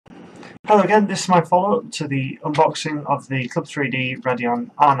Hello again, this is my follow-up to the unboxing of the Club 3D Radeon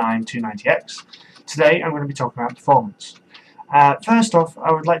R9 290X. Today I'm going to be talking about performance. First off,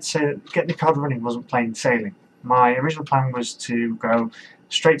 I would like to say that getting the card running wasn't plain sailing. My original plan was to go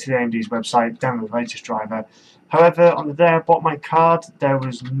straight to the AMD's website, download the latest driver. However, on the day I bought my card, there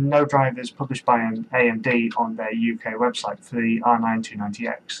was no drivers published by AMD on their UK website for the R9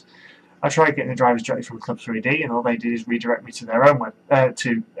 290X. I tried getting the drivers directly from Club 3D, and all they did is redirect me to their own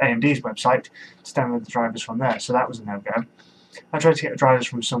to AMD's website to download the drivers from there. So that was a no-go. I tried to get the drivers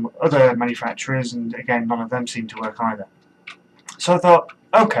from some other manufacturers, and again, none of them seemed to work either. So I thought,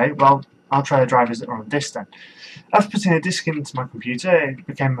 okay, well, I'll try the drivers that are on disk then. After putting a disk into my computer, it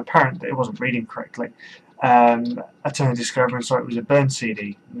became apparent that it wasn't reading correctly. I turned the disk over and saw it was a burned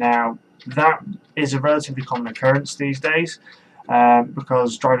CD. Now, that is a relatively common occurrence these days.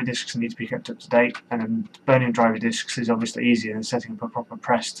 Because driver disks need to be kept up to date, and burning driver disks is obviously easier than setting up a proper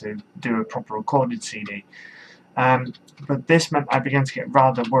press to do a proper recorded CD. But this meant I began to get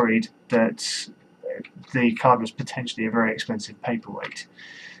rather worried that the card was potentially a very expensive paperweight.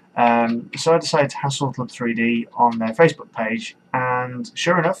 So I decided to hassle Club 3D on their Facebook page, and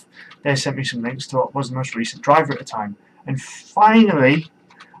sure enough, they sent me some links to what was the most recent driver at the time. And finally,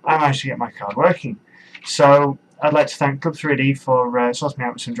 I managed to get my card working. So I'd like to thank Club 3D for sorting me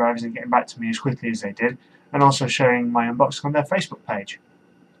out with some drivers and getting back to me as quickly as they did, and also sharing my unboxing on their Facebook page.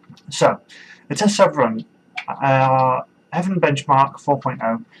 So, the tests I've run are Heaven Benchmark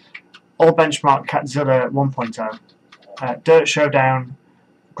 4.0, All Benchmark Catzilla 1.0, Dirt Showdown,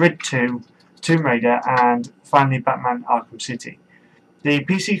 Grid 2, Tomb Raider, and finally Batman Arkham City. The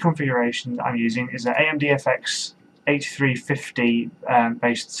PC configuration I'm using is an AMD FX 8350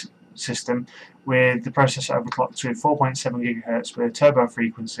 based system with the processor overclocked to 4.7 GHz with a turbo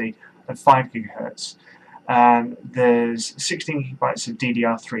frequency of 5 GHz. There's 16 GB of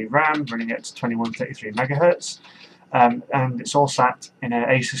DDR3 RAM running at 2133 MHz, and it's all sat in an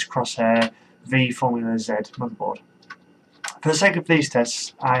Asus Crosshair V Formula Z motherboard. For the sake of these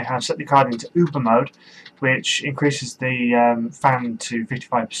tests, I have set the card into Uber mode, which increases the fan to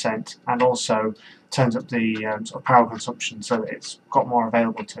 55% and also turns up the sort of power consumption so that it's got more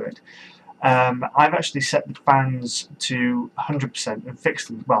available to it. I've actually set the fans to 100% and fixed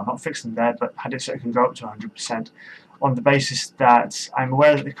them, well, not fixed them there, but had it so it can go up to 100% on the basis that I'm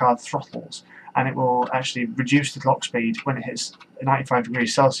aware that the card throttles and it will actually reduce the clock speed when it hits 95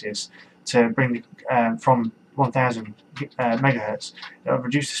 degrees Celsius to bring the, from 1000 megahertz. It will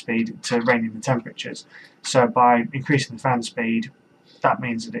reduce the speed to rein in the temperatures. So by increasing the fan speed, that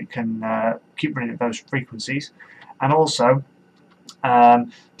means that it can keep running at those frequencies. And also,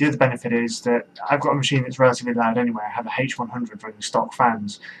 the other benefit is that I've got a machine that's relatively loud anyway. I have a H100 running stock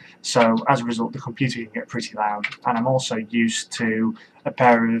fans, so as a result the computer can get pretty loud. And I'm also used to a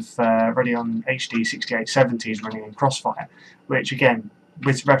pair of Radeon HD 6870s running in Crossfire, which again,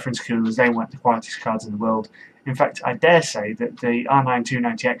 with reference coolers, they weren't the quietest cards in the world. In fact, I dare say that the R9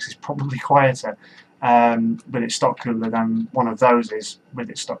 290X is probably quieter with its stock cooler than one of those is with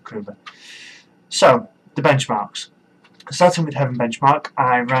its stock cooler. So, the benchmarks. Starting with Heaven Benchmark,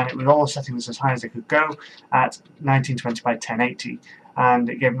 I ran it with all the settings as high as they could go at 1920 by 1080, and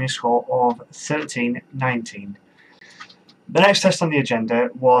it gave me a score of 1319. The next test on the agenda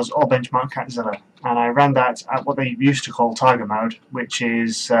was All Benchmark Catzilla, and I ran that at what they used to call Tiger mode, which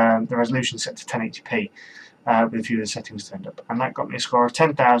is the resolution set to 1080p with a few of the settings turned up, and that got me a score of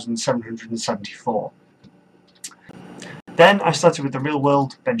 10,774. Then I started with the real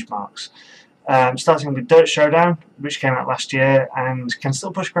world benchmarks. Starting with Dirt Showdown, which came out last year and can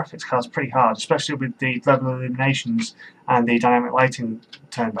still push graphics cards pretty hard, especially with the level of illuminations and the dynamic lighting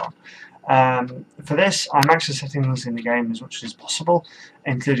turned on. For this, I maxed the settings in the game as much as possible,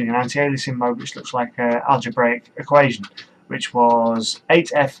 including an anti-aliasing mode which looks like an algebraic equation, which was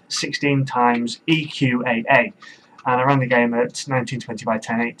 8f16 times EQAA, and I ran the game at 1920 by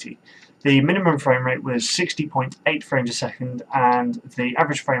 1080. The minimum frame rate was 60.8 frames a second, and the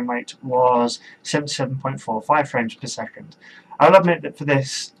average frame rate was 77.45 frames per second. I'll admit that for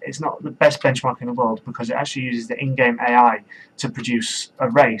this, it's not the best benchmark in the world because it actually uses the in-game AI to produce a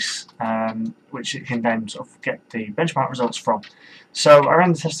race, which it can then sort of get the benchmark results from. So I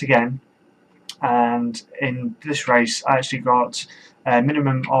ran the test again, and in this race I actually got a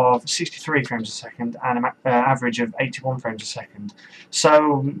minimum of 63 frames a second and an average of 81 frames a second.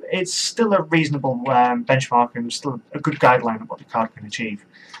 So it's still a reasonable benchmark and still a good guideline of what the card can achieve.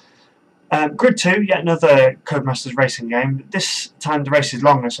 Grid 2, yet another Codemasters racing game. This time the race is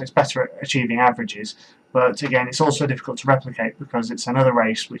longer, so it's better at achieving averages, but again it's also difficult to replicate because it's another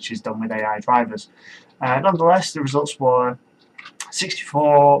race which is done with AI drivers. Nonetheless, the results were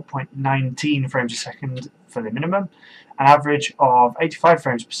 64.19 frames a second for the minimum, an average of 85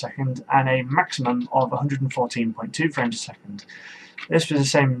 frames per second, and a maximum of 114.2 frames a second. This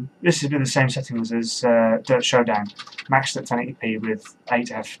has been the same settings as Dirt Showdown, maxed at 1080p with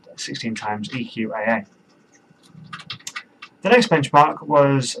 8F 16 times EQAA. The next benchmark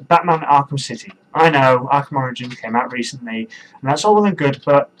was Batman Arkham City. I know, Arkham Origins came out recently, and that's all well and good,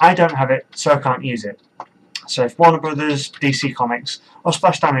 but I don't have it, so I can't use it. So if Warner Brothers, DC Comics, or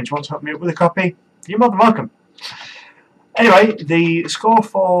Splash Damage want to hook me up with a copy, you're more than welcome. Anyway, the score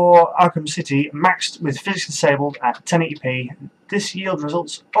for Arkham City maxed with physics disabled at 1080p. This yield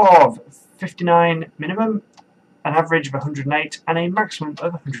results of 59 minimum, an average of 108, and a maximum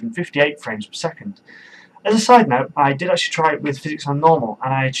of 158 frames per second. As a side note, I did actually try it with physics on normal,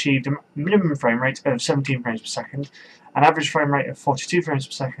 and I achieved a minimum frame rate of 17 frames per second, an average frame rate of 42 frames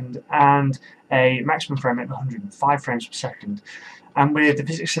per second, and a maximum frame rate of 105 frames per second. And with the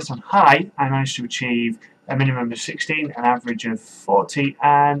physics set on high, I managed to achieve a minimum of 16, an average of 40,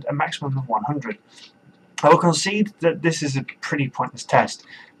 and a maximum of 100. I will concede that this is a pretty pointless test,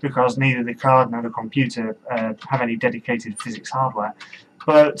 because neither the card nor the computer have any dedicated physics hardware,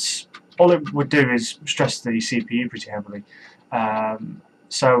 but all it would do is stress the CPU pretty heavily. And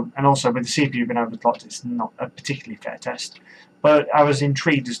also with the CPU being overclocked, it's not a particularly fair test. But I was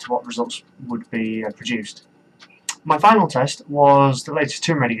intrigued as to what results would be produced. My final test was the latest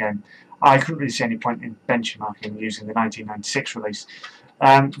Tomb Raider game. I couldn't really see any point in benchmarking using the 1996 release.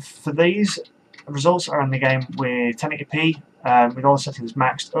 For these, results are in the game with 1080p, with all settings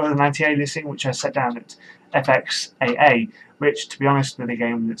maxed, other than anti-aliasing, which I set down at FXAA, which, to be honest, with a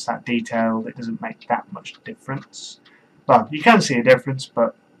game that's that detailed, it doesn't make that much difference. Well, you can see a difference,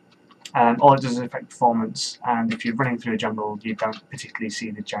 but all it does is affect performance, and if you're running through a jungle, you don't particularly see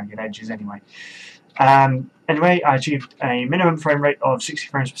the jagged edges anyway. Anyway, I achieved a minimum frame rate of 60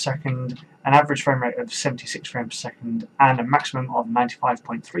 frames per second, an average frame rate of 76 frames per second, and a maximum of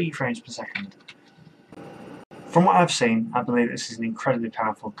 95.3 frames per second. From what I've seen, I believe this is an incredibly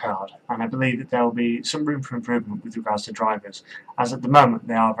powerful card, and I believe that there will be some room for improvement with regards to drivers, as at the moment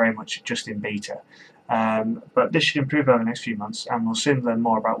they are very much just in beta. But this should improve over the next few months, and we'll soon learn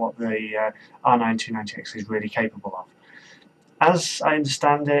more about what the R9 290X is really capable of. As I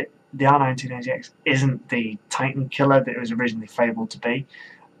understand it, the R9 290X isn't the Titan killer that it was originally fabled to be,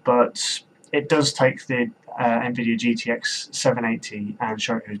 but it does take the NVIDIA GTX 780 and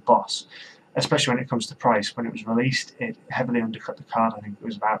show it who's boss. Especially when it comes to price. When it was released, it heavily undercut the card. I think it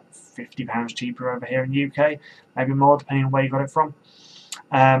was about £50 cheaper over here in the UK, maybe more depending on where you got it from.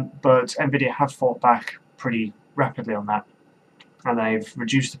 But NVIDIA have fought back pretty rapidly on that, and they've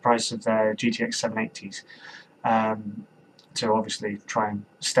reduced the price of their GTX 780s to obviously try and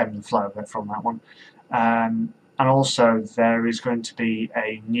stem the flow from that one. And also there is going to be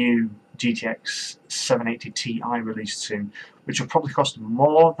a new GTX 780 Ti released soon, which will probably cost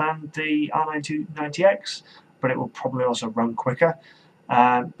more than the R9 290X, but it will probably also run quicker.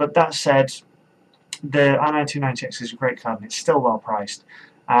 But that said, the R9 290X is a great card and it's still well priced.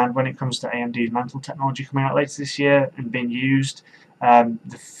 And when it comes to AMD's Mantle technology coming out later this year and being used,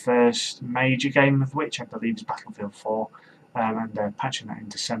 the first major game of which I believe is Battlefield 4, and they're patching that in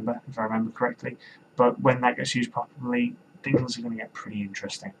December, if I remember correctly. But when that gets used properly, things are going to get pretty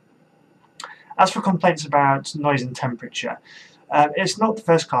interesting. As for complaints about noise and temperature, it's not the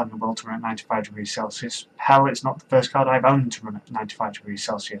first card in the world to run at 95 degrees Celsius. Hell, it's not the first card I've owned to run at 95 degrees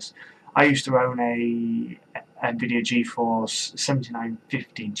Celsius. I used to own a NVIDIA GeForce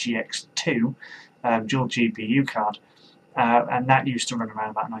 7950 GX2 dual GPU card, and that used to run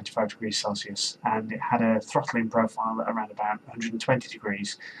around about 95 degrees Celsius, and it had a throttling profile at around about 120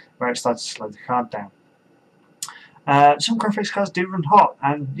 degrees, where it started to slow the card down. Some graphics cards do run hot,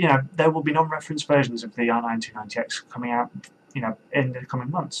 and there will be non-reference versions of the R9 290X coming out, in the coming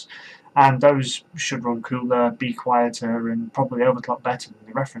months, and those should run cooler, be quieter, and probably overclock better than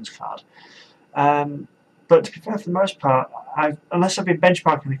the reference card. But to be fair, for the most part, unless I've been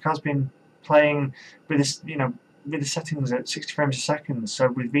benchmarking, the card's been playing with this, with the settings at 60 frames a second. So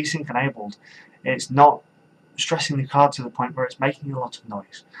with VSync enabled, it's not stressing the card to the point where it's making a lot of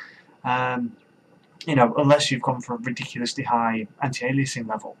noise. Unless you've gone for a ridiculously high anti-aliasing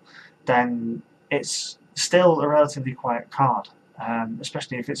level, then it's still a relatively quiet card,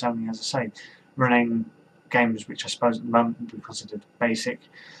 especially if it's only, as I say, running games which I suppose at the moment would be considered basic.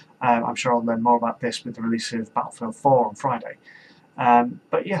 I'm sure I'll learn more about this with the release of Battlefield 4 on Friday.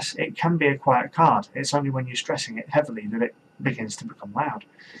 But yes, it can be a quiet card. It's only when you're stressing it heavily that it begins to become loud.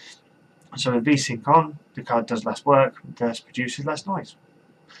 So with VSync on, the card does less work, thus produces less noise.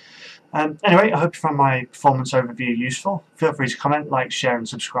 Anyway, I hope you found my performance overview useful. Feel free to comment, like, share and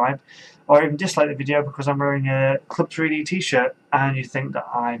subscribe, or even dislike the video because I'm wearing a Club 3D t-shirt and you think that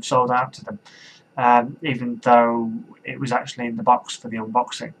I've sold out to them, even though it was actually in the box for the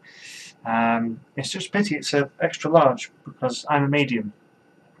unboxing. It's just a pity it's an extra large because I'm a medium,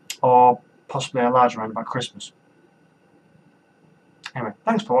 or possibly a large around about Christmas. Anyway,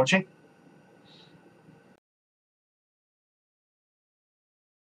 thanks for watching.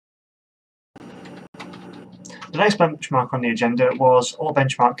 The next benchmark on the agenda was All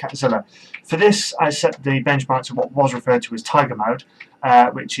Benchmark Catzilla. For this, I set the benchmark to what was referred to as Tiger mode,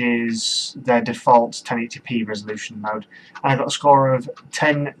 which is their default 1080p resolution mode, and I got a score of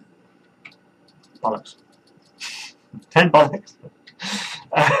 10 bollocks. 10 bollocks.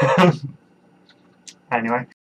 Anyway.